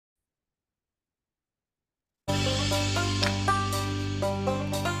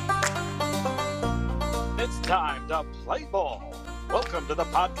to Play Ball. Welcome to the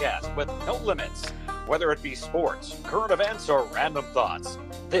podcast with no limits. Whether it be sports, current events, or random thoughts,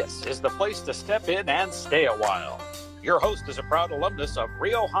 this is the place to step in and stay a while. Your host is a proud alumnus of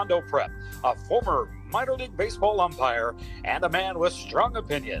Rio Hondo Prep, a former minor league baseball umpire, and a man with strong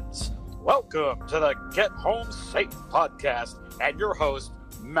opinions. Welcome to the Get Home Safe podcast and your host,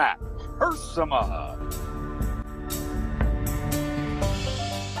 Matt Hersema.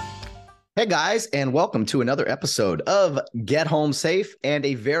 Hey guys, and welcome to another episode of Get Home Safe, and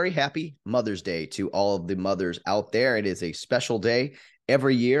a very happy Mother's Day to all of the mothers out there. It is a special day.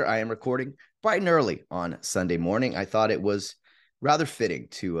 Every year I am recording bright and early on Sunday morning. I thought it was rather fitting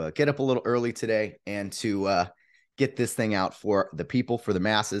to get up a little early today and to get this thing out for the people, for the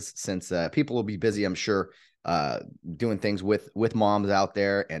masses, since people will be busy, I'm sure, doing things with moms out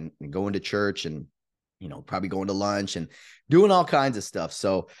there and going to church and, probably going to lunch and doing all kinds of stuff.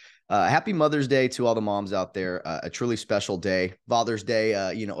 So happy Mother's Day to all the moms out there. A truly special day. Father's Day,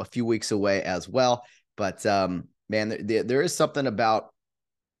 a few weeks away as well. But man, there is something about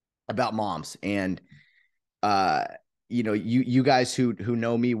moms, and you guys who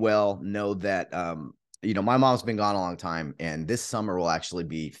know me well know that my mom's been gone a long time, and this summer will actually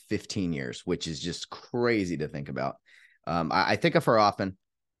be 15 years, which is just crazy to think about. I think of her often,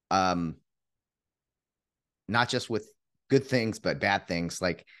 not just with good things, but bad things.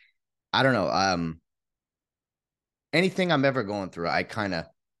 Like, I don't know, anything I'm ever going through, I kind of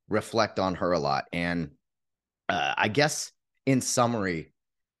reflect on her a lot. And I guess in summary,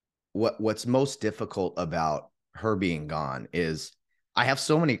 what's most difficult about her being gone is I have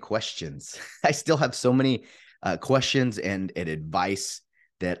so many questions. I still have so many questions and advice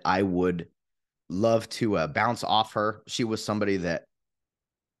that I would love to bounce off her. She was somebody that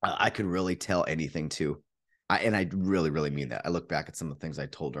I could really tell anything to. And I really, really mean that. I look back at some of the things I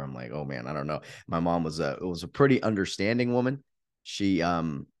told her. I'm like, oh man, I don't know. My mom was a pretty understanding woman. She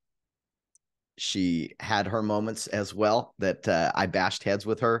had her moments as well that I bashed heads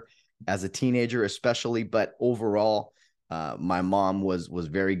with her as a teenager, especially. But overall, my mom was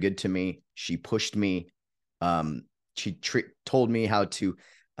very good to me. She pushed me. She told me how to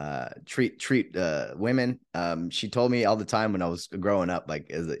treat women. She told me all the time when I was growing up,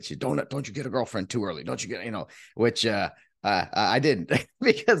 like, don't you get a girlfriend too early, don't you get, which I didn't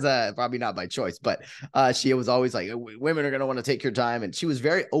because probably not by choice, but she was always like, women are going to want to take your time. And she was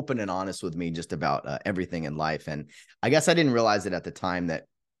very open and honest with me just about everything in life. And I guess I didn't realize it at the time that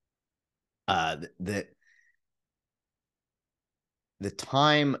the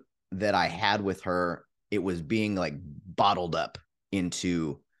time that I had with her, it was being like bottled up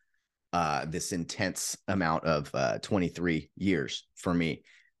into this intense amount of 23 years for me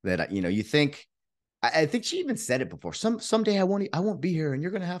that, you think, I think she even said it before. Someday I won't be here and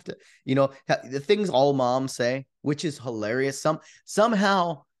you're going to have to, the things all moms say, which is hilarious.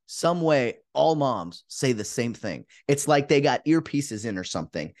 Somehow, some way, all moms say the same thing. It's like they got earpieces in or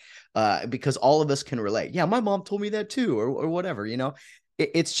something, because all of us can relate. Yeah, my mom told me that too, or whatever,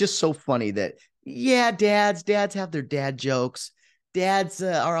 it's just so funny that, yeah, dads have their dad jokes. Dads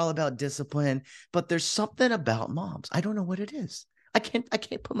are all about discipline, but there's something about moms. I don't know what it is. I can't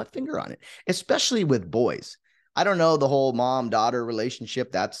put my finger on it, especially with boys. I don't know, the whole mom-daughter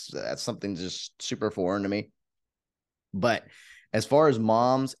relationship. That's something just super foreign to me. But as far as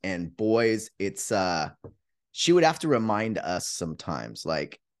moms and boys, it's she would have to remind us sometimes,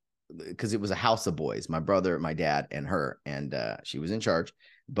 like, because it was a house of boys, my brother, my dad, and her, and she was in charge.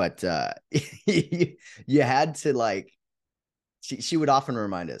 But you had to, like, she would often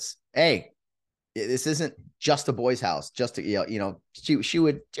remind us, hey, this isn't just a boy's house. Just to, she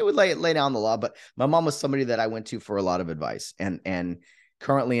would lay down the law. But my mom was somebody that I went to for a lot of advice. And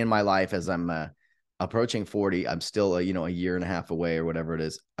currently in my life, as I'm approaching 40, I'm still a year and a half away or whatever it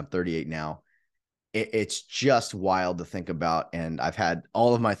is. I'm 38 now. It's just wild to think about. And I've had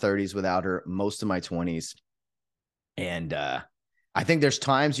all of my 30s without her, most of my 20s. And I think there's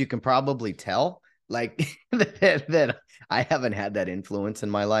times you can probably tell, like, that I haven't had that influence in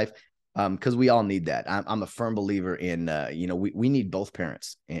my life, because we all need that. I'm a firm believer in, we need both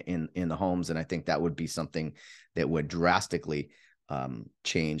parents in the homes. And I think that would be something that would drastically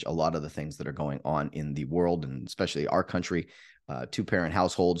change a lot of the things that are going on in the world, and especially our country, two-parent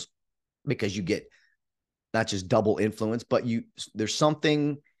households, because you get not just double influence, but there's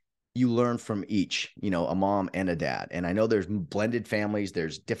something you learn from each, a mom and a dad. And I know there's blended families,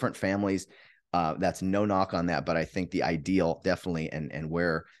 there's different families. That's no knock on that, but I think the ideal, definitely, and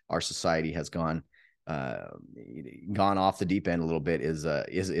where our society has gone off the deep end a little bit is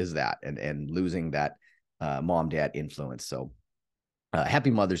that, and losing that mom dad influence. So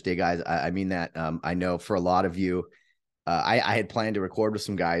Happy Mother's Day, guys. I mean that. I know for a lot of you, I had planned to record with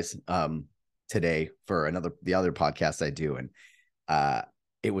some guys today for the other podcast I do, and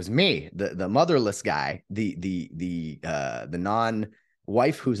it was me, the motherless guy, the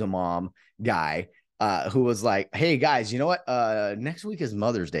non-wife who's a mom guy, who was like, "Hey guys, you know what? Next week is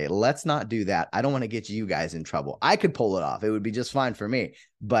Mother's Day. Let's not do that. I don't want to get you guys in trouble. I could pull it off. It would be just fine for me,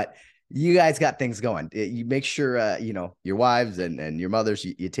 but." You guys got things going. You make sure, your wives and your mothers,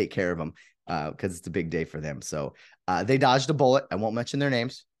 you take care of them because it's a big day for them. So they dodged a bullet. I won't mention their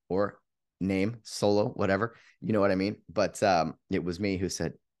names or name, solo, whatever. You know what I mean? But it was me who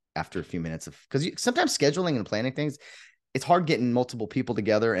said after a few minutes because sometimes scheduling and planning things, it's hard getting multiple people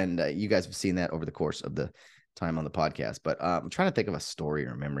together. And you guys have seen that over the course of the time on the podcast, but I'm trying to think of a story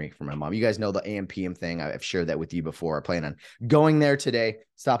or memory from my mom. You guys know the AM PM thing. I've shared that with you before. I plan on going there today,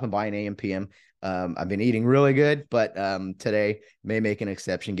 stopping by an AM PM. I've been eating really good, but today may make an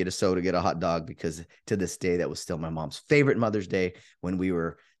exception, get a soda, get a hot dog, because to this day, that was still my mom's favorite Mother's Day when we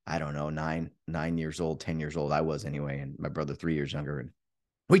were, I don't know, 9 years old, 10 years old. I was anyway. And my brother 3 years younger. And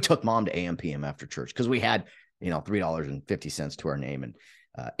we took mom to AM PM after church because we had, $3.50 to our name, and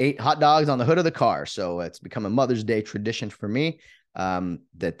 8 hot dogs on the hood of the car. So it's become a Mother's Day tradition for me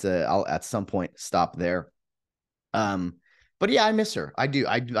that I'll at some point stop there. But yeah, I miss her. I do.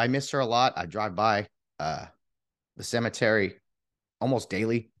 I miss her a lot. I drive by the cemetery almost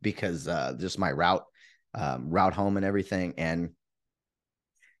daily because just my route home and everything. And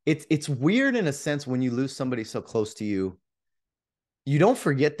it's weird in a sense when you lose somebody so close to you. You don't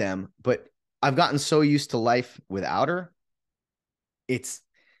forget them, but I've gotten so used to life without her.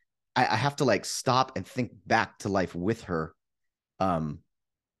 I have to like stop and think back to life with her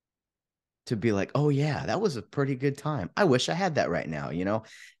to be like, oh yeah, that was a pretty good time. I wish I had that right now,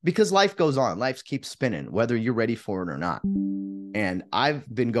 because life goes on. Life keeps spinning, whether you're ready for it or not. And I've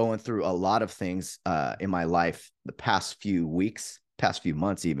been going through a lot of things in my life the past few weeks, past few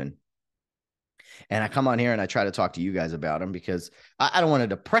months even. And I come on here and I try to talk to you guys about them because I don't want to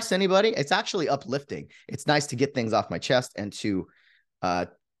depress anybody. It's actually uplifting. It's nice to get things off my chest and to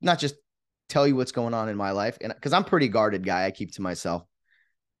not just tell you what's going on in my life. And because I'm a pretty guarded guy, I keep to myself.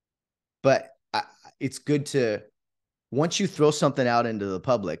 But it's good to, once you throw something out into the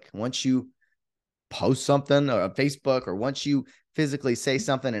public, once you post something or on Facebook, or once you physically say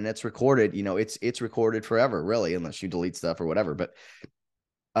something and it's recorded, it's recorded forever, really, unless you delete stuff or whatever. But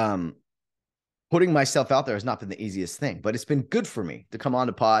putting myself out there has not been the easiest thing, but it's been good for me to come on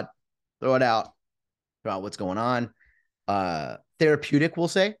to pod, throw it out, about what's going on. Therapeutic, we'll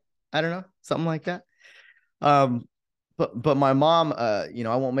say. I don't know, something like that. But my mom, I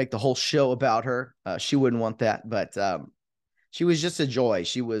won't make the whole show about her. She wouldn't want that, but she was just a joy.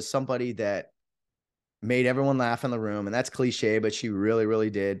 She was somebody that made everyone laugh in the room, and that's cliche, but she really, really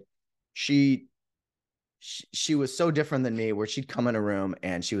did. She was so different than me, where she'd come in a room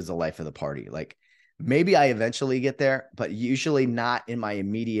and she was the life of the party. Like maybe I eventually get there, but usually not in my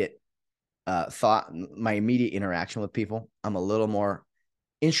immediate my immediate interaction with people. I'm a little more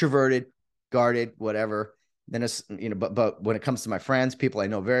introverted, guarded, whatever. Then it's, but when it comes to my friends, people I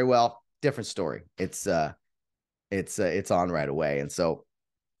know very well, different story. It's on right away. And so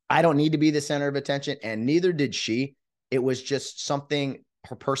I don't need to be the center of attention, and neither did she. It was just something,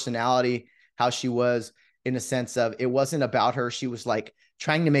 her personality, how she was, in a sense of, it wasn't about her. She was like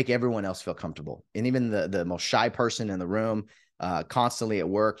trying to make everyone else feel comfortable. And even the most shy person in the room, constantly at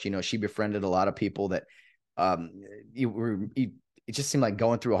work, she befriended a lot of people that it just seemed like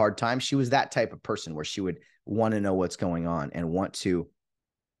going through a hard time. She was that type of person where she would want to know what's going on and want to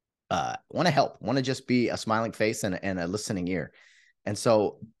help, want to just be a smiling face and a listening ear. And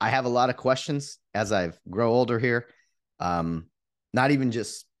so I have a lot of questions as I grow older here. Not even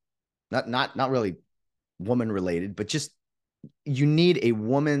just not really woman related, but just you need a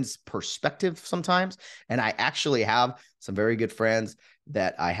woman's perspective sometimes. And I actually have some very good friends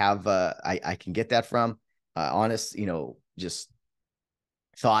that I have, I can get that from, honest, just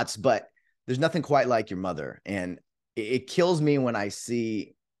thoughts, but there's nothing quite like your mother. And it kills me when I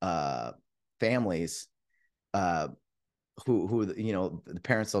see, families, who, the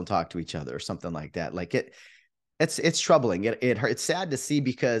parents don't talk to each other or something like that. Like it's troubling. It's sad to see,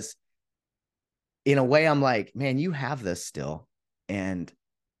 because in a way I'm like, man, you have this still, and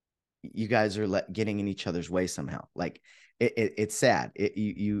you guys are getting in each other's way somehow. Like it's sad.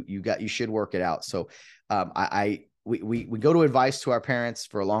 You should work it out. So, we go to advice to our parents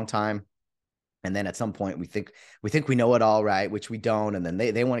for a long time. And then at some point we think we know it all, right? Which we don't. And then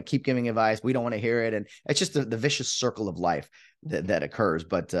they want to keep giving advice. We don't want to hear it. And it's just the vicious circle of life that occurs.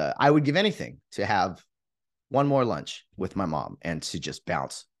 But I would give anything to have one more lunch with my mom and to just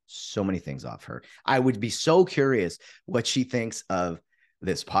bounce so many things off her. I would be so curious what she thinks of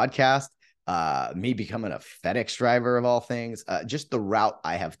this podcast, me becoming a FedEx driver of all things, just the route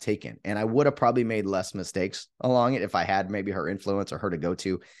I have taken. And I would have probably made less mistakes along it if I had maybe her influence or her to go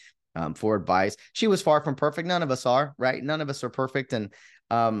to for advice. She was far from perfect. None of us are, right? None of us are perfect.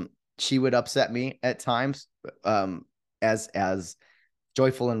 And she would upset me at times, as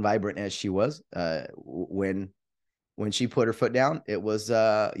joyful and vibrant as she was, when she put her foot down, it was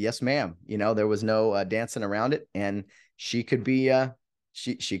yes, ma'am. You know, there was no dancing around it, and she could be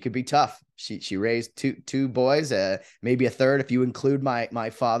she could be tough. She raised two boys, maybe a third if you include my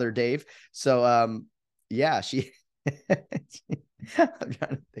father, Dave. So yeah, she. I'm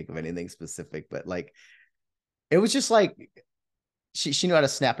trying to think of anything specific, but like it was just like she knew how to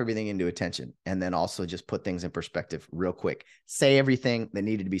snap everything into attention and then also just put things in perspective real quick, say everything that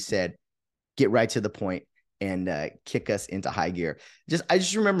needed to be said, get right to the point, and kick us into high gear. I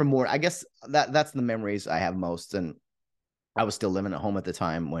just remember more. I guess that's the memories I have most. And I was still living at home at the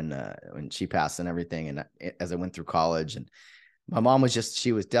time when she passed and everything. And as I went through college, and my mom was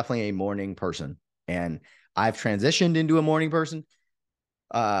she was definitely a morning person. And I've transitioned into a morning person.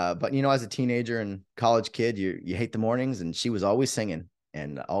 But you know, as a teenager and college kid, you hate the mornings, and she was always singing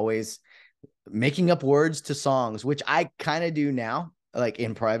and always making up words to songs, which I kind of do now, like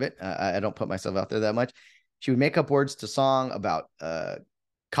in private. I don't put myself out there that much. She would make up words to song about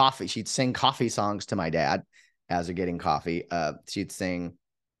coffee. She'd sing coffee songs to my dad as they're getting coffee. She'd sing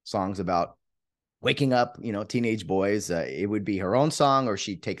songs about waking up, you know, teenage boys. It would be her own song, or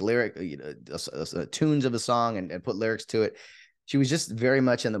she'd take tunes of a song and put lyrics to it. She was just very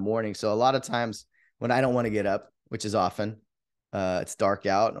much in the morning. So a lot of times when I don't want to get up, which is often, it's dark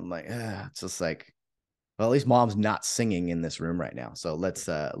out, and I'm like, it's just like, well, at least mom's not singing in this room right now. So let's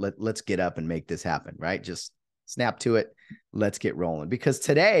get up and make this happen, right? Just snap to it. Let's get rolling. Because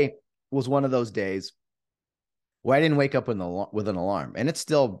today was one of those days where I didn't wake up with an alarm, and it's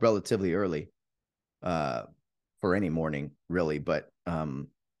still relatively early for any morning, really. But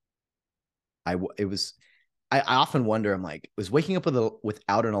I often wonder, I'm like, was waking up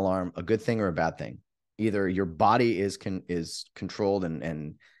without an alarm a good thing or a bad thing? Either your body is controlled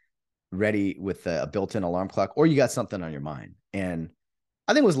and ready with a built-in alarm clock, or you got something on your mind. And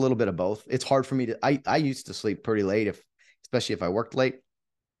I think it was a little bit of both. It's hard for me to, I used to sleep pretty late, especially if I worked late.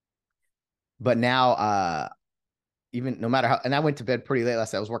 But now, even no matter how, and I went to bed pretty late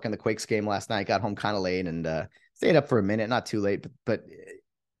last night. I was working the Quakes game last night, got home kind of late, and stayed up for a minute, not too late, but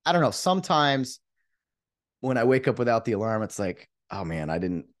I don't know. Sometimes when I wake up without the alarm, it's like, oh man, I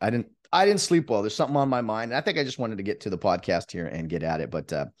didn't sleep well. There's something on my mind. And I think I just wanted to get to the podcast here and get at it.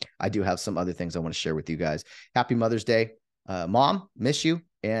 But I do have some other things I want to share with you guys. Happy Mother's Day. Mom, miss you.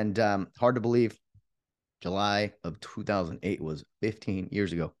 And hard to believe July of 2008 was 15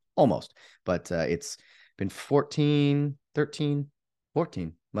 years ago, almost. But it's been 14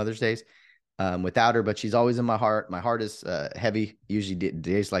 Mother's Days without her. But she's always in my heart. My heart is heavy, usually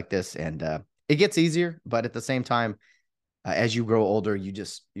days like this. And it gets easier. But at the same time, as you grow older, you're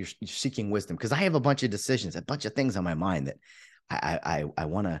seeking wisdom, because I have a bunch of decisions, a bunch of things on my mind that I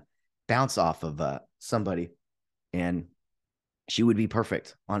want to bounce off of somebody, and she would be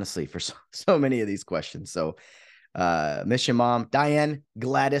perfect, honestly, for so many of these questions. So miss you, Mom. Diane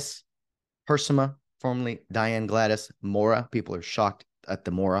Gladys Hersema, formerly Diane Gladys Mora. People are shocked at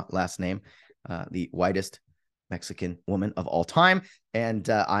the Mora last name, the whitest Mexican woman of all time. And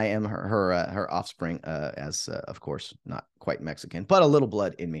I am her offspring, as of course, not quite Mexican, but a little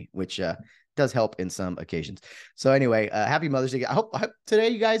blood in me, which does help in some occasions. So anyway, happy Mother's Day. I hope today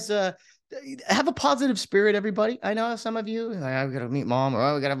you guys have a positive spirit, everybody. I know some of you, I got to meet Mom,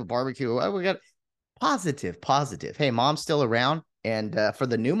 or we got to have a barbecue. We got positive. Hey, Mom's still around. And for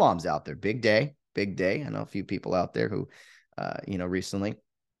the new moms out there, big day. I know a few people out there who, recently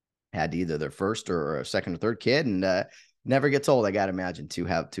had either their first or a second or third kid, and never gets old. I got to imagine to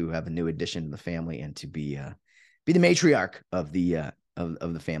have a new addition to the family and to be the matriarch of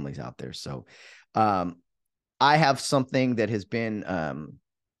the families out there. So I have something that has been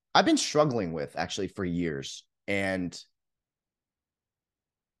I've been struggling with actually for years, and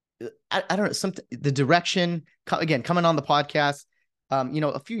I don't know, the direction again coming on the podcast.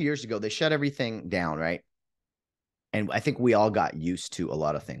 A few years ago they shut everything down, right? And I think we all got used to a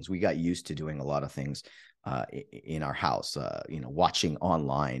lot of things. We got used to doing a lot of things in our house, watching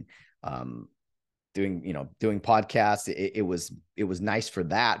online, doing podcasts. It was nice for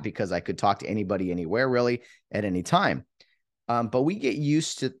that, because I could talk to anybody, anywhere, really, at any time. But we get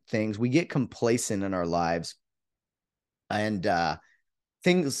used to things. We get complacent in our lives. And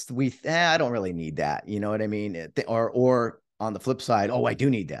things I don't really need that. You know what I mean? Or on the flip side, oh, I do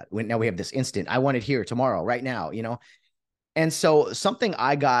need that. Now we have this instant. I want it here tomorrow, right now, you know? And so something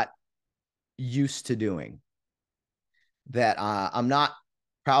I got used to doing that I'm not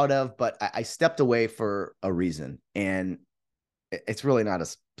proud of, but I stepped away for a reason. And it's really not a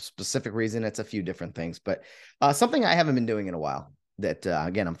specific reason. It's a few different things, but something I haven't been doing in a while that,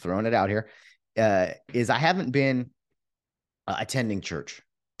 again, I'm throwing it out here, is I haven't been attending church.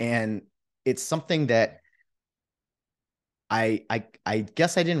 And it's something that I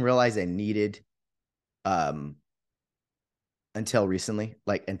guess I didn't realize I needed until recently,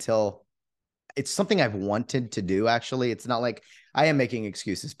 until it's something I've wanted to do. Actually, it's not like I am making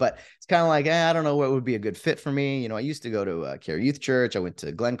excuses, but it's kind of like, I don't know what would be a good fit for me. You know, I used to go to Care Youth Church. I went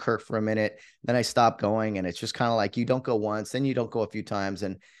to Glenkirk for a minute, then I stopped going, and it's just kind of like, you don't go once, then you don't go a few times.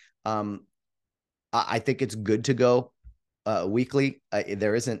 And I think it's good to go weekly.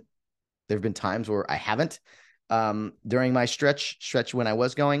 There've been times where I haven't during my stretch when I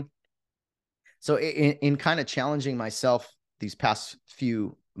was going. So in kind of challenging myself these past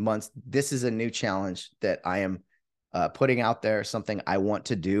few months, this is a new challenge that I am putting out there, something I want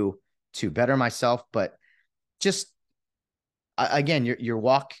to do to better myself. But just again, your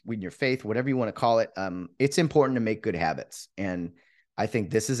walk with your faith, whatever you want to call it, it's important to make good habits. And I think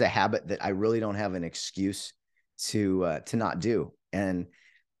this is a habit that I really don't have an excuse to not do. And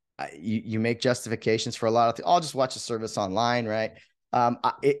you make justifications for a lot of things. I'll just watch a service online, right?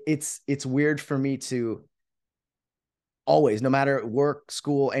 It's weird for me to always, no matter work,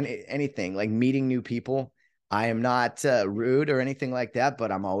 school, and anything, like meeting new people. I am not rude or anything like that,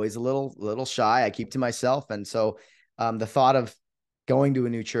 but I'm always a little shy. I keep to myself. And so the thought of going to a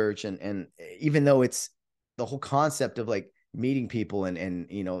new church, and even though it's the whole concept of like meeting people and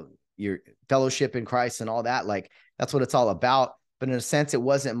you know, your fellowship in Christ and all that, like that's what it's all about. But in a sense, it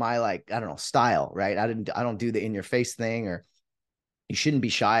wasn't my, like, I don't know, style, right? I don't do the in your face thing, or you shouldn't be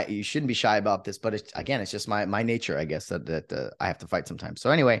shy. You shouldn't be shy about this. But it's just my nature, I guess, that I have to fight sometimes.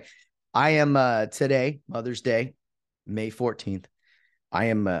 So anyway, I am today, Mother's Day, May 14th. I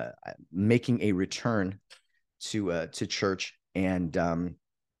am making a return to church, and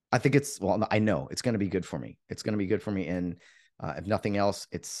I think I know it's going to be good for me. It's going to be good for me, and if nothing else,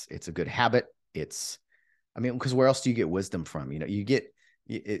 it's a good habit. Because where else do you get wisdom from? You know, you get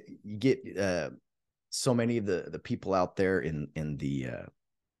so many of the people out there in the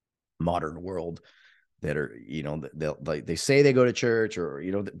modern world that are, you know, they say they go to church, or,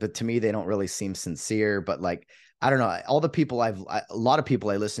 you know, but to me, they don't really seem sincere. But like, I don't know, all the people a lot of people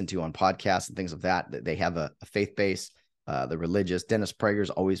I listen to on podcasts and things of that they have a faith base, the religious. Dennis Prager's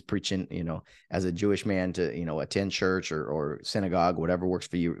always preaching, you know, as a Jewish man, to, you know, attend church or synagogue, whatever works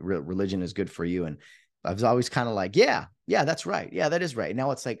for you. Religion is good for you. And I was always kind of like, yeah, that's right. Yeah, that is right. Now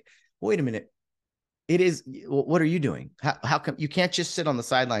it's like, wait a minute. It is. What are you doing? How come you can't just sit on the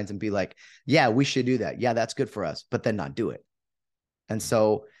sidelines and be like, yeah, we should do that. Yeah, that's good for us, but then not do it. And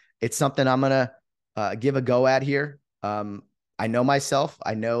so it's something I'm going to give a go at here. I know myself.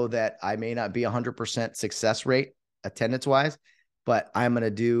 I know that I may not be 100% success rate attendance wise, but I'm going to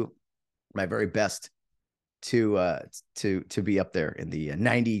do my very best to be up there in the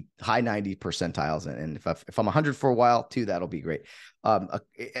high 90 percentiles. And if I'm 100 for a while too, that'll be great.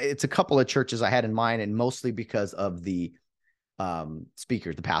 It's a couple of churches I had in mind, and mostly because of the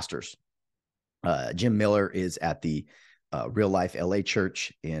speakers, the pastors. Jim Miller is at the Real Life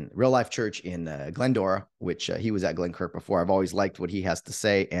Church in Glendora, which he was at Glenkirk before. I've always liked what he has to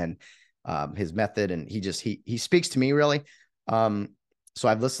say and his method, and he speaks to me really. So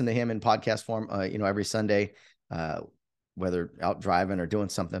I've listened to him in podcast form, you know, every Sunday, whether out driving or doing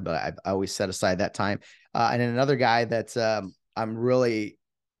something, but I always set aside that time. And then another guy that I'm really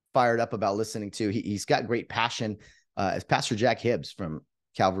fired up about listening to, he's got great passion, is Pastor Jack Hibbs from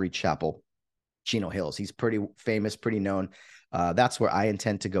Calvary Chapel, Chino Hills. He's pretty famous, pretty known. That's where I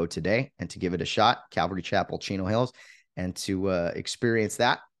intend to go today and to give it a shot, Calvary Chapel, Chino Hills, and to experience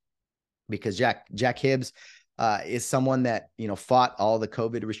that, because Jack Hibbs is someone that, you know, fought all the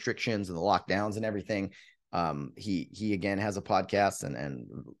COVID restrictions and the lockdowns and everything. He again has a podcast and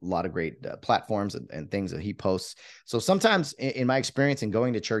a lot of great platforms and things that he posts. So sometimes in my experience in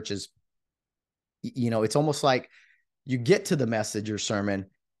going to churches, you know, it's almost like you get to the message or sermon,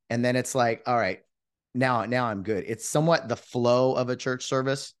 and then it's like, all right, now I'm good. It's somewhat the flow of a church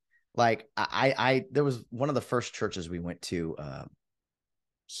service. Like there was one of the first churches we went to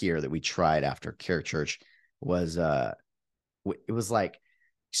here that we tried after Care Church was it was like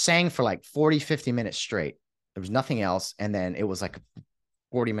sang for like 40-50 minutes straight. There was nothing else, and then it was like a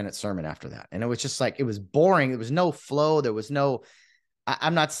 40-minute sermon after that, and it was just like, it was boring. There was no flow. There was no,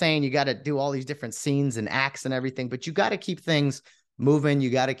 I'm not saying you got to do all these different scenes and acts and everything, but you got to keep things moving. You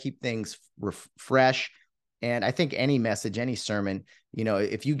got to keep things fresh. And I think any message, any sermon,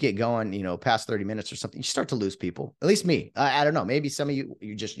 if you get going, past 30 minutes or something, you start to lose people. At least me. I don't know. Maybe some of you,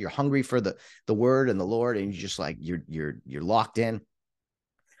 you're hungry for the word and the Lord, and you just like, you're locked in.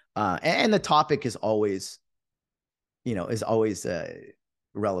 And the topic is always,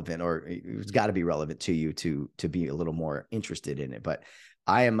 relevant, or it's got to be relevant to you to be a little more interested in it. But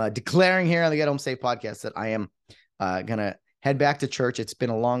I am declaring here on the Get Home Safe podcast that I am going to head back to church. It's been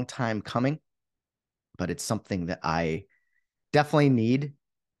a long time coming, but it's something that I definitely need.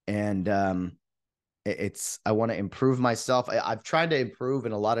 And I want to improve myself. I've tried to improve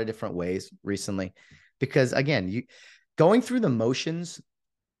in a lot of different ways recently, because again, going through the motions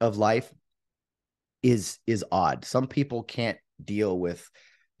of life is odd. Some people can't deal with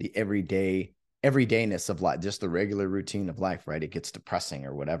the everydayness of life, just the regular routine of life, right? It gets depressing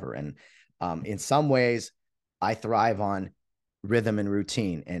or whatever. And in some ways, I thrive on rhythm and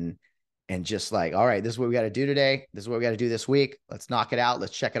routine, and just like, all right, this is what we got to do today. This is what we got to do this week. Let's knock it out.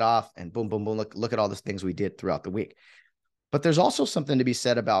 Let's check it off, and boom, boom, boom. Look at all the things we did throughout the week. But there's also something to be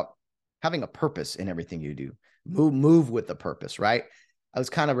said about having a purpose in everything you do. Move with the purpose, right? I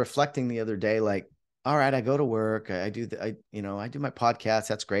was kind of reflecting the other day, like, all right, I go to work, I do my podcast.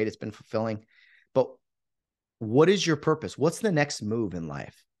 That's great. It's been fulfilling. But what is your purpose? What's the next move in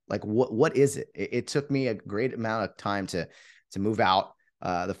life? Like, what is it? It took me a great amount of time to move out.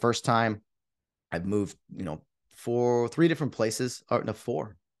 The first time I've moved, 3 different places, or no,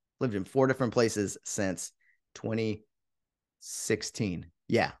 4, lived in 4 different places since 2016.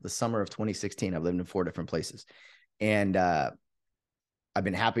 Yeah. The summer of 2016, I've lived in 4 different places, and I've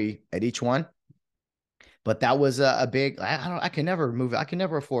been happy at each one. But that was a big, I can never move. I can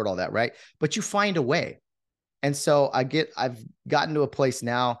never afford all that. Right. But you find a way. And so I've gotten to a place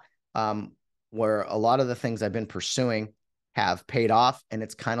now where a lot of the things I've been pursuing have paid off. And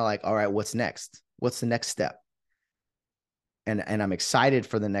it's kind of like, all right, what's next? What's the next step? And I'm excited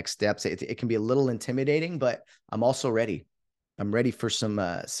for the next steps. It can be a little intimidating, but I'm also ready. I'm ready for some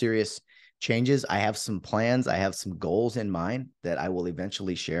serious changes. I have some plans. I have some goals in mind that I will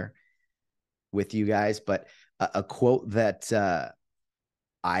eventually share with you guys. But a quote that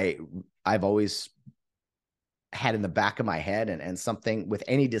I've always had in the back of my head, and something with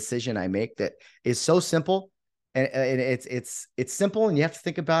any decision I make that is so simple, and it's simple, and you have to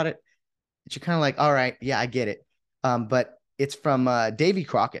think about it. But you're kind of like, all right, yeah, I get it. But it's from Davy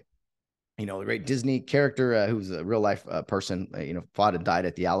Crockett, the great Disney character who's a real life person, fought and died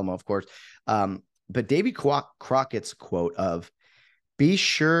at the Alamo, of course. But Davy Crockett's quote of, "Be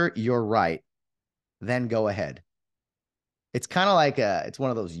sure you're right, then go ahead." It's kind of like it's one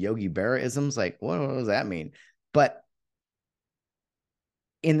of those Yogi Berra-isms. Like, what does that mean? But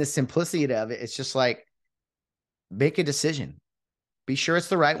in the simplicity of it, it's just like, make a decision. Be sure it's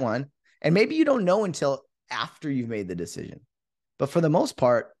the right one. And maybe you don't know until after you've made the decision. But for the most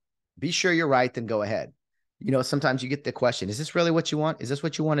part, be sure you're right, then go ahead. Sometimes you get the question, is this really what you want? Is this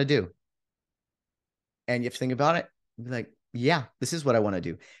what you want to do? And you have to think about it. Be like, yeah, this is what I want to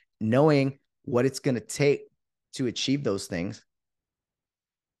do. Knowing what it's going to take to achieve those things.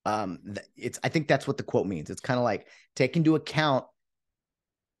 I think that's what the quote means. It's kind of like, take into account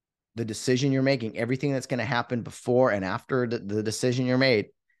the decision you're making, everything that's going to happen before and after the decision you're made,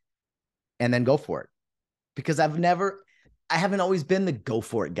 and then go for it. Because I haven't always been the go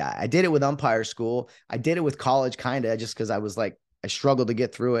for it guy. I did it with umpire school. I did it with college, kind of, just because I was like, I struggled to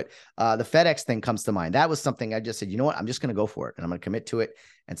get through it. The FedEx thing comes to mind. That was something I just said, you know what? I'm just going to go for it, and I'm going to commit to it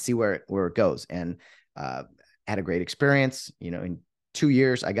and see where it goes. And had a great experience. In 2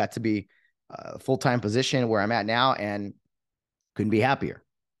 years, I got to be a full-time position where I'm at now, and couldn't be happier.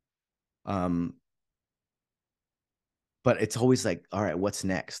 But it's always like, all right, what's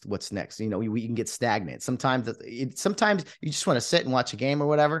next? What's next? We can get stagnant. Sometimes you just want to sit and watch a game or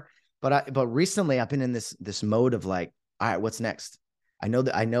whatever. But recently I've been in this mode of like, all right, what's next? I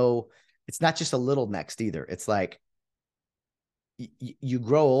know it's not just a little next either. It's like you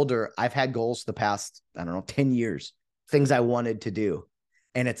grow older. I've had goals the past, 10 years, things I wanted to do.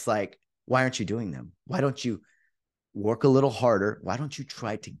 And it's like, why aren't you doing them? Why don't you work a little harder? Why don't you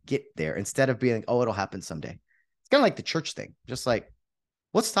try to get there instead of being like, oh, it'll happen someday? It's kind of like the church thing. Just like,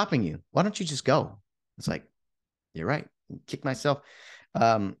 what's stopping you? Why don't you just go? It's like, you're right. Kick myself.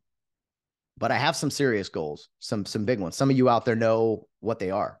 But I have some serious goals, some big ones. Some of you out there know what they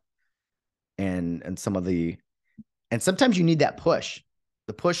are. And sometimes you need that push,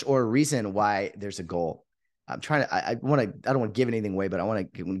 the push or a reason why there's a goal. I don't want to give anything away, but I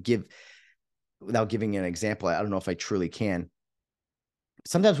want to give, without giving an example, I don't know if I truly can.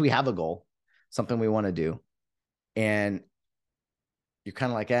 sometimes we have a goal, something we want to do, and you're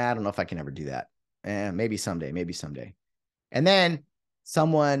kind of like, I don't know if I can ever do that. Maybe someday, maybe someday. And then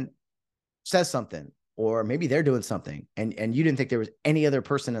someone says something, or maybe they're doing something, and you didn't think there was any other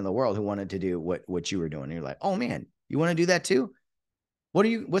person in the world who wanted to do what you were doing. And you're like, oh man, you want to do that too?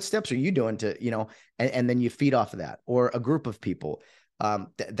 What steps are you doing to, and then you feed off of that, or a group of people.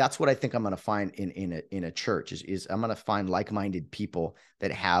 That's what I think I'm going to find in a church is I'm going to find like-minded people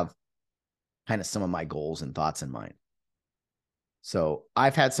that have kind of some of my goals and thoughts in mind. So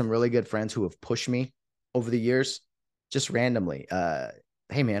I've had some really good friends who have pushed me over the years, just randomly.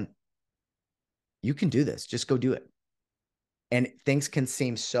 Hey man, you can do this. Just go do it. And things can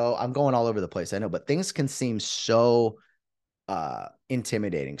seem so, I'm going all over the place, I know, but things can seem so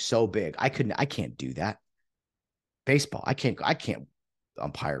intimidating, so big. I can't do that. Baseball, I can't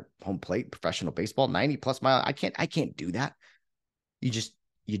umpire home plate, professional baseball, 90+ mile. I can't do that.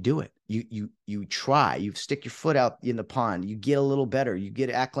 You do it. You try, you stick your foot out in the pond, you get a little better, you get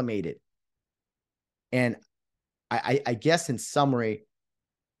acclimated. And I guess in summary,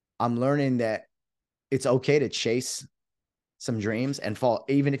 I'm learning that it's okay to chase some dreams and fall,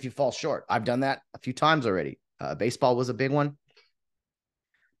 even if you fall short. I've done that a few times already. Baseball was a big one.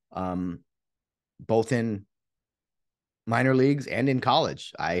 Both in minor leagues and in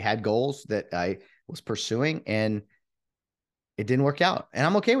college, I had goals that I was pursuing and it didn't work out, and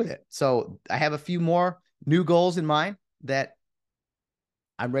I'm okay with it. So I have a few more new goals in mind that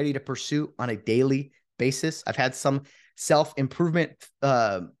I'm ready to pursue on a daily basis. I've had some self-improvement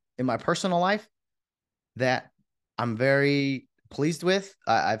in my personal life that I'm very pleased with.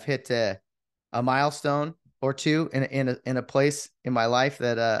 I've hit a milestone or two in a place in my life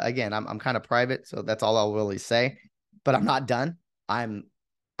that again, I'm kind of private, so that's all I'll really say. But I'm not done. I'm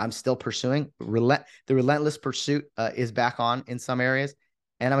still pursuing. The relentless pursuit is back on in some areas,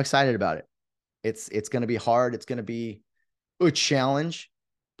 and I'm excited about it. It's going to be hard. It's going to be a challenge,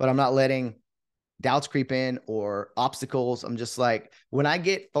 but I'm not letting doubts creep in or obstacles. I'm just like, when I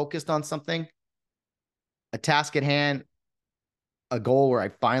get focused on something, a task at hand, a goal where I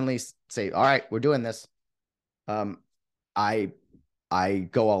finally say, all right, we're doing this. I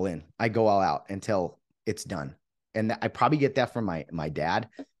go all in. I go all out until it's done. And I probably get that from my dad,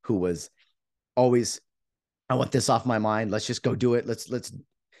 who was always, I want this off my mind. Let's just go do it. Let's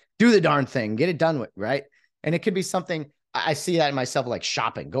do the darn thing, get it done with, right? And it could be something, I see that in myself, like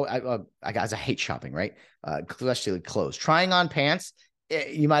shopping. I hate shopping, right? Especially clothes. Trying on pants,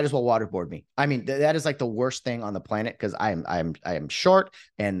 you might as well waterboard me. I mean, that is like the worst thing on the planet, because I am short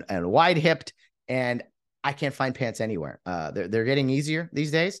and wide hipped, and I can't find pants anywhere. They're getting easier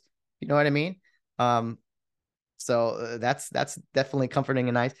these days. You know what I mean? So that's definitely comforting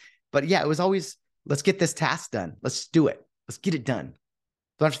and nice. But yeah, it was always, let's get this task done. Let's do it. Let's get it done.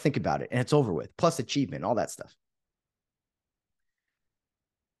 Don't have to think about it, and it's over with. Plus achievement, all that stuff.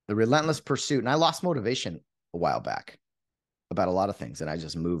 The relentless pursuit. And I lost motivation a while back about a lot of things, and I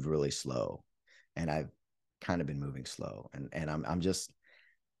just moved really slow. And I've kind of been moving slow. And I'm just,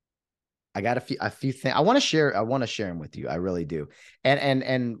 I got a few things I want to share. I want to share them with you. I really do.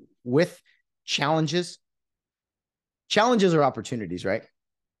 And with challenges are opportunities, right?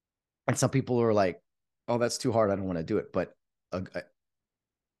 And some people are like, oh, that's too hard, I don't want to do it. But how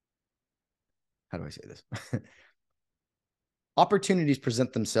do I say this? Opportunities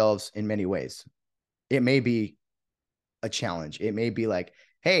present themselves in many ways. It may be a challenge. It may be like,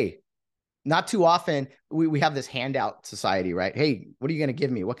 hey, not too often we have this handout society, right? Hey, what are you going to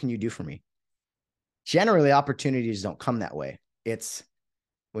give me? What can you do for me? Generally, opportunities don't come that way. It's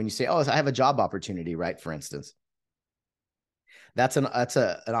when you say, oh, I have a job opportunity, right? For instance, that's an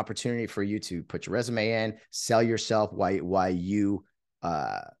opportunity for you to put your resume in, sell yourself, why you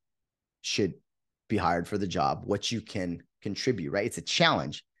should be hired for the job, what you can contribute, right? It's a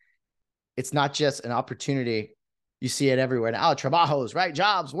challenge. It's not just an opportunity. You see it everywhere now. Trabajos, right?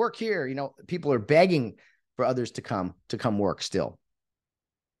 Jobs, work here. You know, people are begging for others to come work still.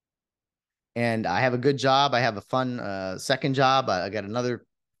 And I have a good job. I have a fun second job. I got another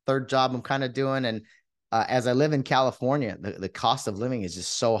third job I'm kind of doing. And as I live in California, the cost of living is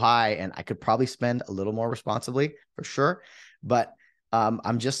just so high, and I could probably spend a little more responsibly for sure. But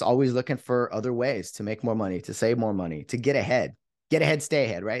I'm just always looking for other ways to make more money, to save more money, to get ahead, stay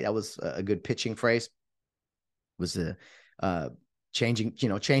ahead, right? That was a good pitching phrase. Was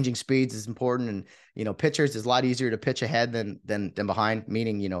changing speeds is important. And, pitchers is a lot easier to pitch ahead than behind,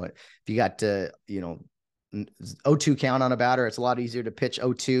 meaning, if you got 0-2 count on a batter, it's a lot easier to pitch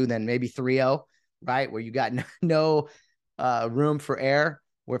 0-2 than maybe 3-0, right? Where you got no room for error.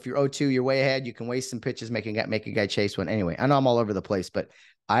 where if you're 0-2, you're way ahead. You can waste some pitches, make a guy chase one. Anyway, I know I'm all over the place, but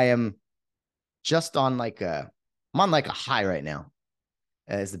I am just on I'm on like a high right now,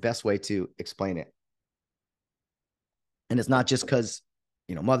 is the best way to explain it. And it's not just because,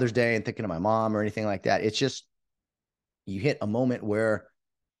 Mother's Day and thinking of my mom or anything like that. It's just, you hit a moment where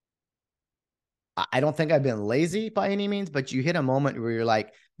I don't think I've been lazy by any means, but you hit a moment where you're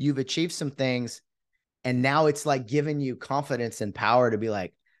like, you've achieved some things. And now it's like giving you confidence and power to be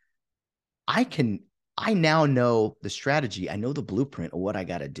like, I now know the strategy. I know the blueprint of what I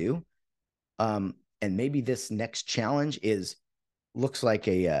got to do. And maybe this next challenge looks like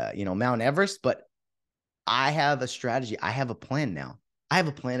a, Mount Everest, but I have a strategy. I have a plan now. I have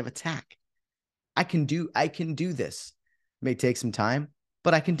a plan of attack. I can do this. It may take some time,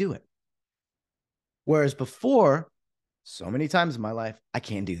 but I can do it. Whereas before, so many times in my life, I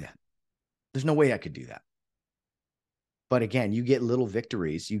can't do that. There's no way I could do that. But again, you get little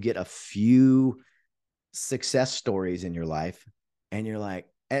victories. You get a few success stories in your life, and you're like,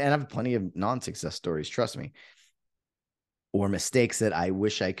 and I have plenty of non-success stories, trust me, or mistakes that I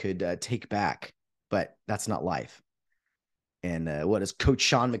wish I could take back, but that's not life. And what does Coach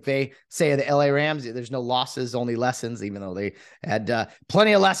Sean McVay say of the LA Rams? There's no losses, only lessons, even though they had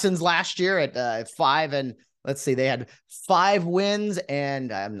plenty of lessons last year at 5. And let's see, they had 5 wins,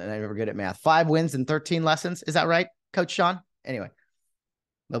 and I'm never good at math. 5 wins and 13 lessons. Is that right, Coach Sean? Anyway,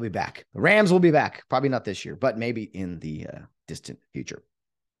 they'll be back. The Rams will be back. Probably not this year, but maybe in the distant future.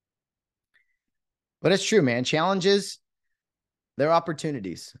 But it's true, man. Challenges, they're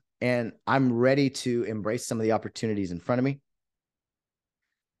opportunities. And I'm ready to embrace some of the opportunities in front of me.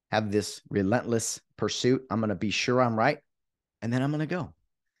 Have this relentless pursuit. I'm going to be sure I'm right, and then I'm going to go.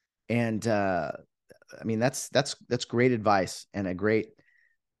 And I mean, that's great advice and a great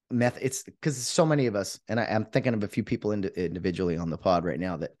method. It's because so many of us, and I'm thinking of a few people individually on the pod right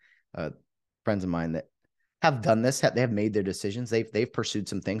now that friends of mine that have done this. They have made their decisions. They've pursued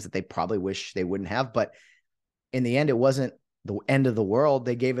some things that they probably wish they wouldn't have, but in the end, it wasn't the end of the world.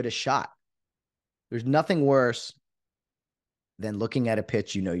 They gave it a shot. There's nothing worse than looking at a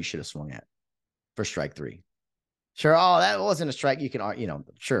pitch you should have swung at for strike 3. Sure, that wasn't a strike. You can,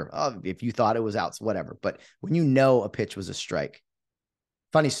 sure, if you thought it was out, whatever. But when a pitch was a strike.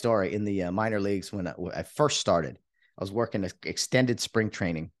 Funny story, in the minor leagues, when I first started, I was working extended spring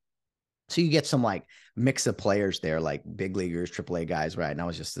training. So you get some like mix of players there, like big leaguers, AAA guys, right? And I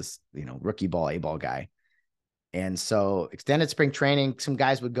was just this, rookie ball, A-ball guy. And so extended spring training, some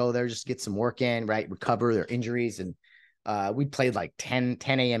guys would go there just to get some work in, right? Recover their injuries. And we played like 10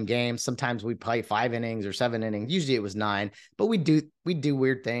 a.m. games. Sometimes we'd play 5 innings or 7 innings. Usually it was 9, but we'd do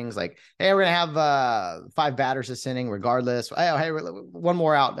weird things like, hey, we're going to have 5 batters this inning regardless. Oh, hey, one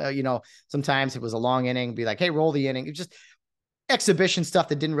more out. Sometimes it was a long inning, be like, hey, roll the inning. It was just exhibition stuff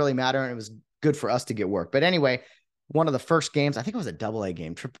that didn't really matter. And it was good for us to get work. But anyway, one of the first games, I think it was a AA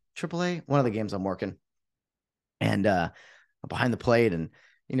game, AAA, one of the games I'm working. And behind the plate, and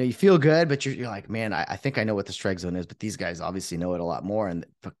you feel good, but you're like, man, I think I know what the strike zone is, but these guys obviously know it a lot more, and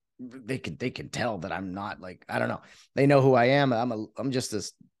they can tell that I'm not, like, I don't know. They know who I am. I'm just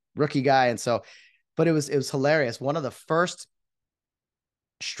this rookie guy, and so, but it was hilarious. One of the first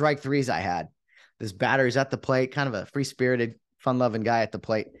strike 3s I had, this batter is at the plate, kind of a free spirited, fun loving guy at the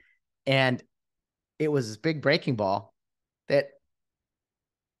plate, and it was this big breaking ball that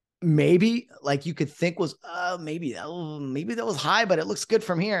maybe like you could think was maybe that was high, but it looks good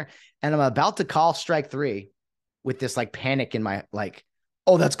from here. And I'm about to call strike 3 with this like panic in my, like,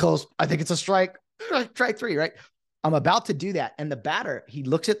 oh, that's close. I think it's a strike 3, right? I'm about to do that. And the batter, he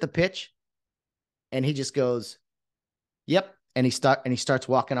looks at the pitch and he just goes, yep. And he starts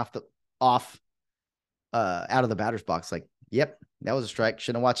walking off out of the batter's box. Like, yep, that was a strike.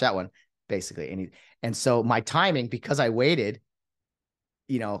 Shouldn't have watched that one, basically. And so my timing, because I waited,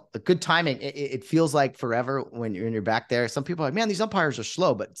 a good timing, it feels like forever when you're back there. Some people are like, man, these umpires are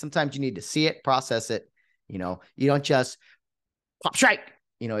slow, but sometimes you need to see it, process it. You don't just pop strike,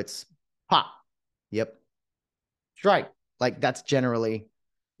 it's pop. Yep. Strike. Like that's generally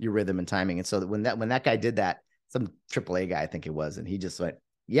your rhythm and timing. And so when that guy did that, some AAA guy, I think it was, and he just went,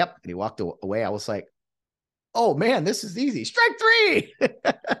 yep. And he walked away. I was like, oh man, this is easy. Strike 3.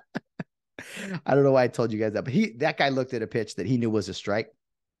 I don't know why I told you guys that, but that guy looked at a pitch that he knew was a strike,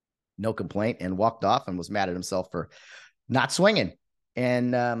 no complaint, and walked off and was mad at himself for not swinging.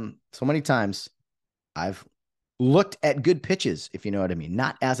 And so many times I've looked at good pitches, if you know what I mean,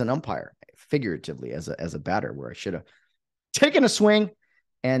 not as an umpire, figuratively as a batter, where I should have taken a swing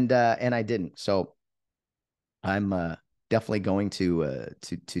and I didn't. So I'm definitely going to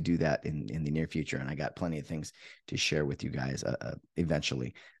do that in the near future. And I got plenty of things to share with you guys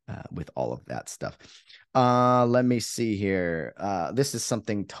eventually with all of that stuff. Let me see here. This is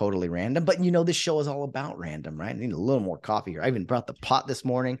something totally random, but this show is all about random, right? I need a little more coffee here. I even brought the pot this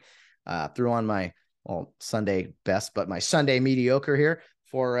morning, threw on my Sunday best, but my Sunday mediocre here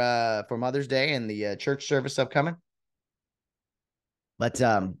for Mother's Day and the church service upcoming. But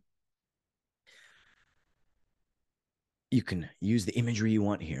you can use the imagery you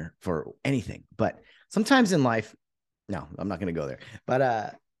want here for anything. But sometimes in life, no, I'm not going to go there.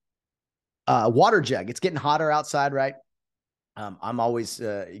 But water jug, it's getting hotter outside, right? I'm always,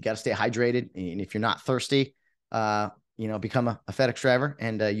 you got to stay hydrated. And if you're not thirsty, become a FedEx driver,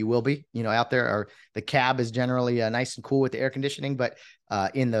 and you will be, out there. Or the cab is generally nice and cool with the air conditioning, but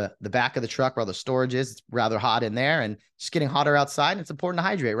in the back of the truck where the storage is, it's rather hot in there, and it's getting hotter outside. And it's important to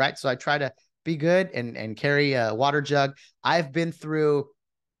hydrate, right? So I try to be good and carry a water jug. I've been through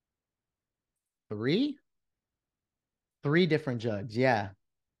three different jugs. Yeah.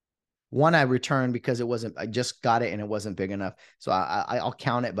 One I returned because I just got it and it wasn't big enough. So I'll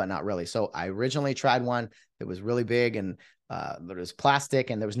count it, but not really. So I originally tried one that was really big, and it was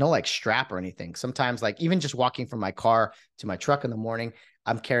plastic, and there was no like strap or anything. Sometimes, like, even just walking from my car to my truck in the morning,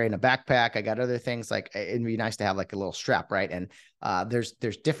 I'm carrying a backpack. I got other things, like it'd be nice to have like a little strap, right? And there's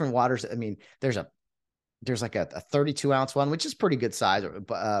different waters. I mean, there's like a 32 ounce one, which is pretty good size.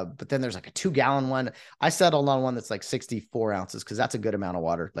 But then there's like a 2-gallon one. I settled on one that's like 64 ounces, because that's a good amount of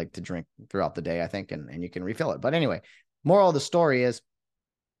water, like, to drink throughout the day, I think. And you can refill it. But anyway, moral of the story is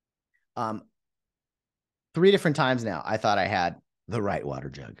 3 different times now, I thought I had the right water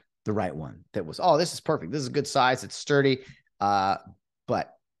jug, the right one that was, this is perfect. This is a good size. It's sturdy.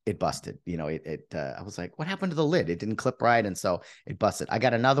 But it busted. I was like, what happened to the lid? It didn't clip right. And so it busted. I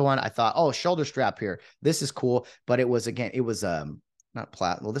got another one. I thought, shoulder strap here. This is cool. But it was not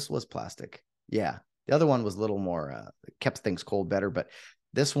plastic. Well, this was plastic. Yeah. The other one was a little more, kept things cold better, but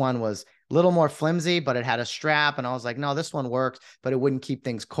this one was a little more flimsy, but it had a strap. And I was like, no, this one works, but it wouldn't keep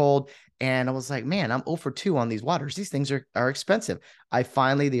things cold. And I was like, man, I'm 0 for 2 on these waters. These things are expensive. I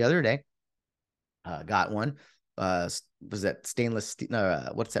finally, the other day, got one. Was that stainless steel?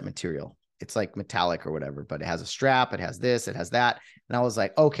 What's that material? It's like metallic or whatever, but it has a strap. It has this, it has that. And I was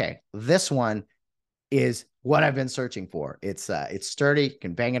like, okay, this one is what I've been searching for. It's sturdy. You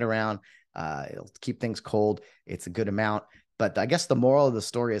can bang it around. It'll keep things cold. It's a good amount. But I guess the moral of the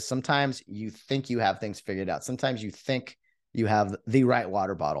story is, sometimes you think you have things figured out. Sometimes you think you have the right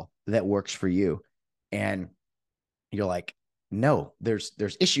water bottle that works for you. And you're like, no, there's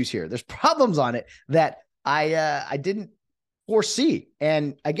issues here. There's problems on it that I didn't foresee.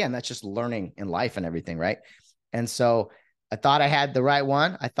 And again, that's just learning in life and everything, right? And so I thought I had the right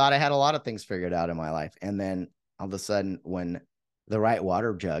one. I thought I had a lot of things figured out in my life. And then all of a sudden, when the right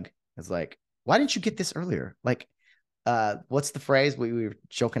water jug is like, why didn't you get this earlier? Like, what's the phrase? We were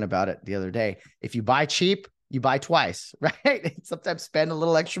joking about it the other day. If you buy cheap, you buy twice, right? Sometimes spend a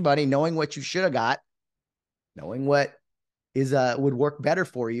little extra money knowing what you should have got, knowing what is would work better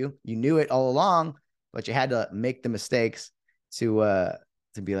for you. You knew it all along, but you had to make the mistakes to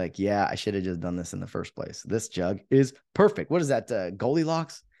be like, yeah, I should have just done this in the first place. This jug is perfect. What is that?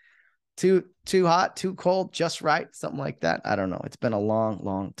 Goldilocks? Too hot, too cold, just right, something like that. I don't know. It's been a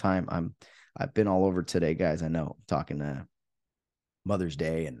long time. I've been all over today, guys. I know, talking Mother's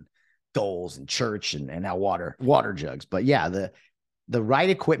Day and goals and church and now water jugs. But yeah, the right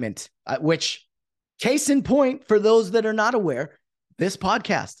equipment, which, case in point, for those that are not aware, this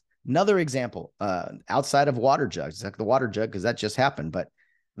podcast, another example, outside of water jugs, like the water jug, because that just happened, but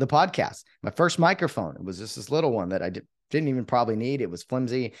the podcast, my first microphone, it was just this little one that I didn't even probably need. It was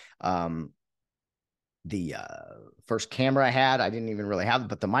flimsy. The first camera I had, I didn't even really have it,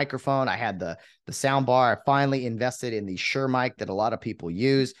 but the microphone, I had the sound bar. I finally invested in the Shure mic that a lot of people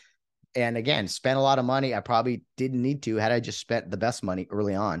use. And again, spent a lot of money. I probably didn't need to, had I just spent the best money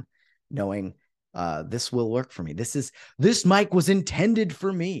early on, knowing this will work for me. This mic was intended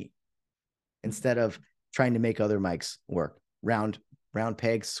for me, instead of trying to make other mics work. Round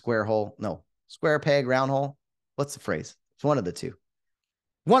peg, square hole. No, square peg, round hole. What's the phrase? It's one of the two.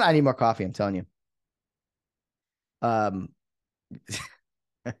 I need more coffee, I'm telling you.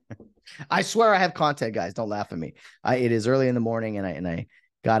 I swear I have content, guys. Don't laugh at me. It is early in the morning, and I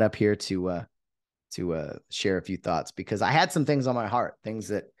got up here to share a few thoughts, because I had some things on my heart, things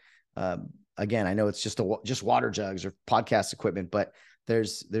that, again, I know it's just water jugs or podcast equipment, but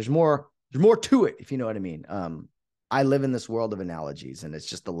there's more to it, if you know what I mean. I live in this world of analogies, and it's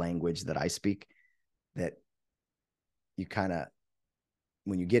just the language that I speak, that you kind of,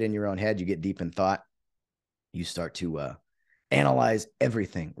 when you get in your own head, you get deep in thought. you start to analyze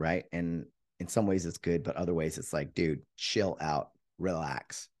everything, right? And in some ways it's good, but other ways it's like, dude, chill out,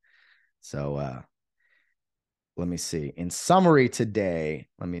 relax. So let me see. In summary today,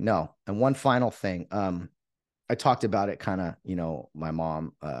 and one final thing. I talked about it kind of, my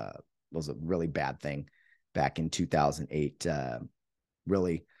mom was a really bad thing back in 2008.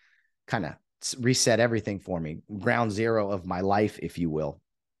 Really kind of reset everything for me, ground zero of my life, if you will.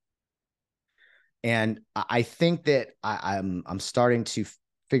 And I think that I'm starting to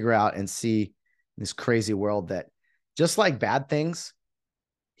figure out and see in this crazy world that just like bad things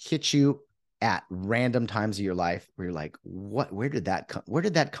hit you at random times of your life where you're like, where did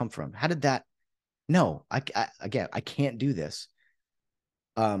that come from? How did that? No, I can't do this.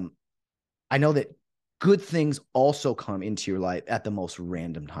 I know that good things also come into your life at the most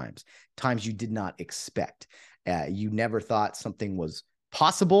random times you did not expect. You never thought something was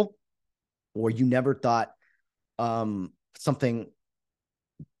possible, or you never thought something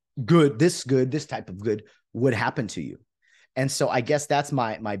this type of good would happen to you. And so I guess that's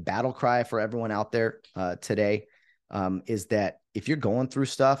my battle cry for everyone out there today, is that if you're going through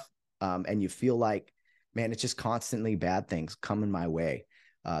stuff and you feel like, man, it's just constantly bad things coming my way,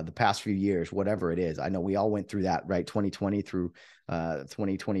 the past few years, whatever it is. I know we all went through that, right? 2020 through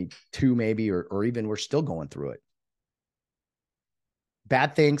 2022 maybe, or even we're still going through it.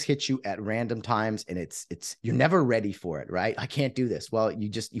 Bad things hit you at random times, and it's you're never ready for it, right? I can't do this. Well,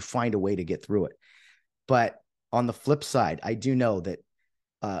 you find a way to get through it. But on the flip side, I do know that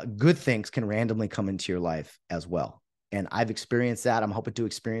good things can randomly come into your life as well. And I've experienced that. I'm hoping to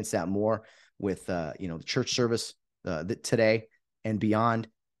experience that more with, the church service today and beyond.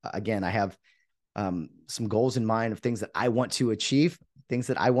 Again, I have some goals in mind of things that I want to achieve, things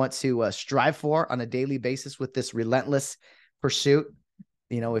that I want to strive for on a daily basis with this relentless pursuit.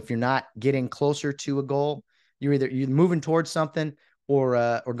 If you're not getting closer to a goal, you're moving towards something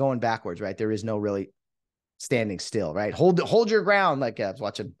or going backwards, right? There is no really standing still, right? Hold your ground. Like I was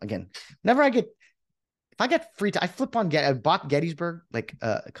watching again. Whenever if I get free time, I flip on I bought Gettysburg like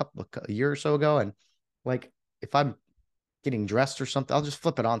a year or so ago, and like if I'm getting dressed or something, I'll just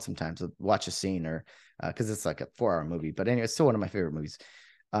flip it on sometimes to watch a scene, or because it's like a 4-hour movie. But anyway, it's still one of my favorite movies.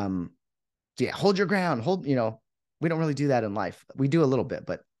 Yeah, hold your ground. We don't really do that in life. We do a little bit,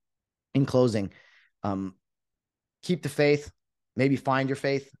 but in closing, keep the faith. Maybe find your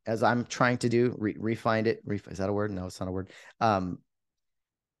faith, as I'm trying to do. Refind it. Is that a word? No, it's not a word.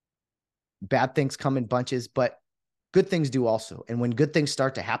 Bad things come in bunches, but good things do also. And when good things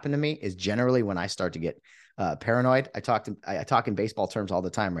start to happen to me is generally when I start to get paranoid. I talk in baseball terms all the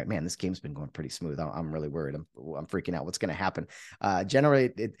time, right? Man, this game's been going pretty smooth. I'm really worried. I'm freaking out. What's going to happen?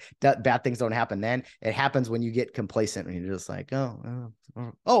 Generally, bad things don't happen then. It happens when you get complacent and you're just like,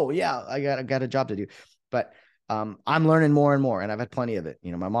 oh yeah, I got a job to do. But I'm learning more and more, and I've had plenty of it.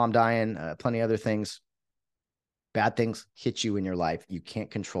 My mom dying, plenty of other things. Bad things hit you in your life. You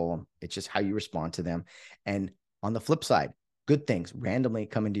can't control them. It's just how you respond to them. And on the flip side, good things randomly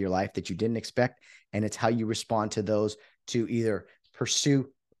come into your life that you didn't expect. And it's how you respond to those to either pursue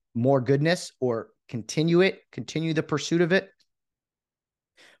more goodness or continue the pursuit of it.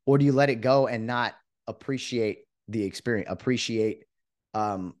 Or do you let it go and not appreciate the experience,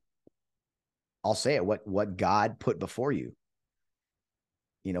 I'll say it, what God put before you.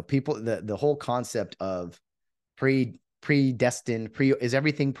 People, the whole concept of predestined, is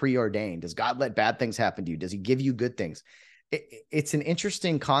everything preordained? Does God let bad things happen to you? Does he give you good things? It's an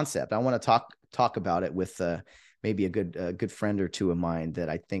interesting concept. I want to talk about it with maybe a good friend or two of mine, that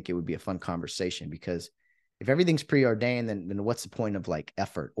I think it would be a fun conversation, because if everything's preordained, then what's the point of like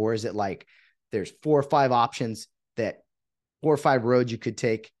effort? Or is it like there's 4 or 5 options, 4 or 5 roads you could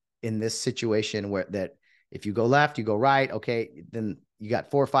take in this situation, where that if you go left, you go right. Okay. Then you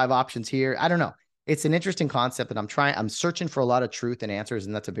got 4 or 5 options here. I don't know. It's an interesting concept that I'm searching for a lot of truth and answers.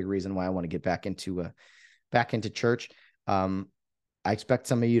 And that's a big reason why I want to get back into church. I expect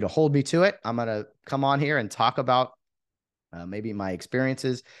some of you to hold me to it. I'm going to come on here and talk about maybe my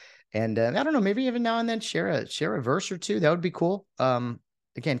experiences, and I don't know, maybe even now and then share a verse or two. That would be cool.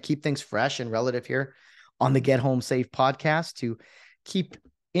 Again, keep things fresh and relative here on the Get Home Safe podcast to keep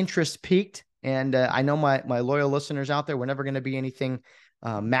interest peaked. And I know my loyal listeners out there, we're never going to be anything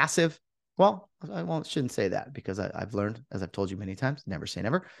massive. Well, I shouldn't say that, because I've learned, as I've told you many times, never say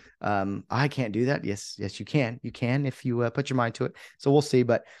never. I can't do that. Yes, you can. You can if you put your mind to it. So we'll see.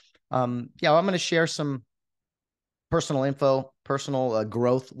 But I'm going to share some personal info, personal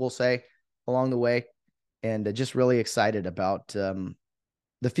growth, we'll say, along the way, and just really excited about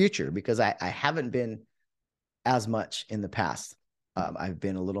the future, because I haven't been as much in the past. I've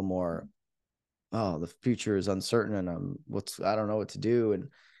been a little more oh, the future is uncertain and I don't know what to do. And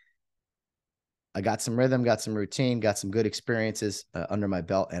I got some rhythm, got some routine, got some good experiences under my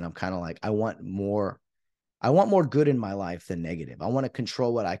belt. And I'm kind of like, I want more good in my life than negative. I want to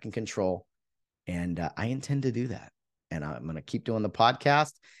control what I can control. And I intend to do that. And I'm going to keep doing the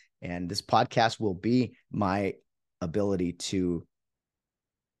podcast. And this podcast will be my ability to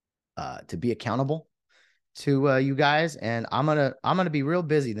be accountable to you guys. And I'm gonna be real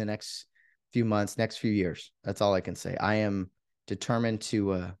busy the next few months, next few years. That's all I can say. I am determined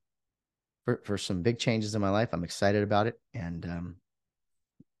to for some big changes in my life. I'm excited about it. And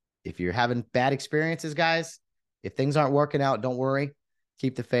if you're having bad experiences, guys, if things aren't working out, don't worry.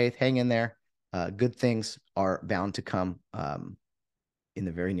 Keep the faith. Hang in there. Good things are bound to come in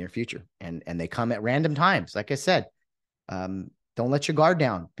the very near future, and they come at random times. Like I said, don't let your guard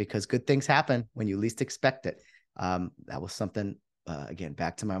down, because good things happen when you least expect it. That was something, again,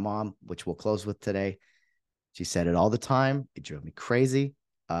 back to my mom, which we'll close with today. She said it all the time. It drove me crazy.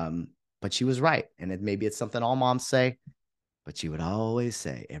 But she was right. And maybe it's something all moms say, but she would always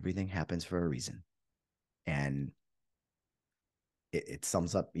say, everything happens for a reason. And it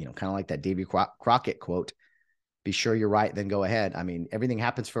sums up, kind of like that Davy Crockett quote, be sure you're right, then go ahead. I mean, everything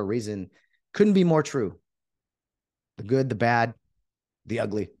happens for a reason. Couldn't be more true. The good, the bad, the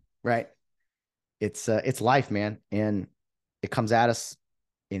ugly, right? It's life, man. And it comes at us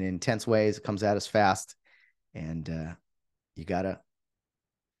in intense ways. It comes at us fast. And you gotta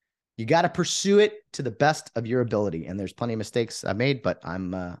pursue it to the best of your ability. And there's plenty of mistakes I made, but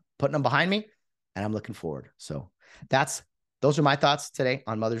I'm putting them behind me and I'm looking forward. So those are my thoughts today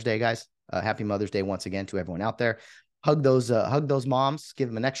on Mother's Day, guys. Happy Mother's Day once again to everyone out there. Hug those moms, give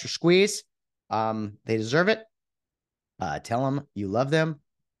them an extra squeeze. They deserve it. Tell them you love them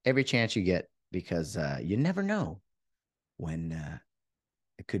every chance you get, because you never know when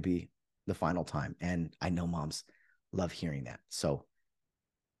it could be the final time. And I know moms love hearing that. So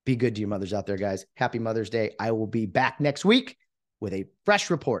be good to your mothers out there, guys. Happy Mother's Day. I will be back next week with a fresh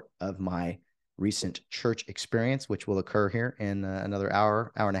report of my recent church experience, which will occur here in another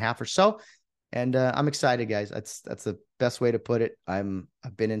hour and a half or so. And I'm excited, guys. That's the best way to put it. I've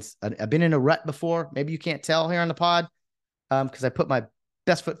been in a rut before. Maybe you can't tell here on the pod, because I put my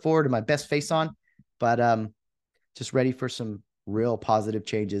best foot forward and my best face on, but just ready for some real positive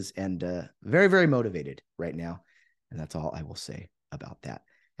changes, and very, very motivated right now. And that's all I will say about that.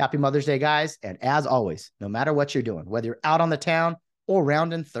 Happy Mother's Day, guys. And as always, no matter what you're doing, whether you're out on the town or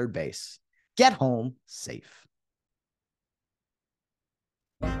rounding third base, get home safe.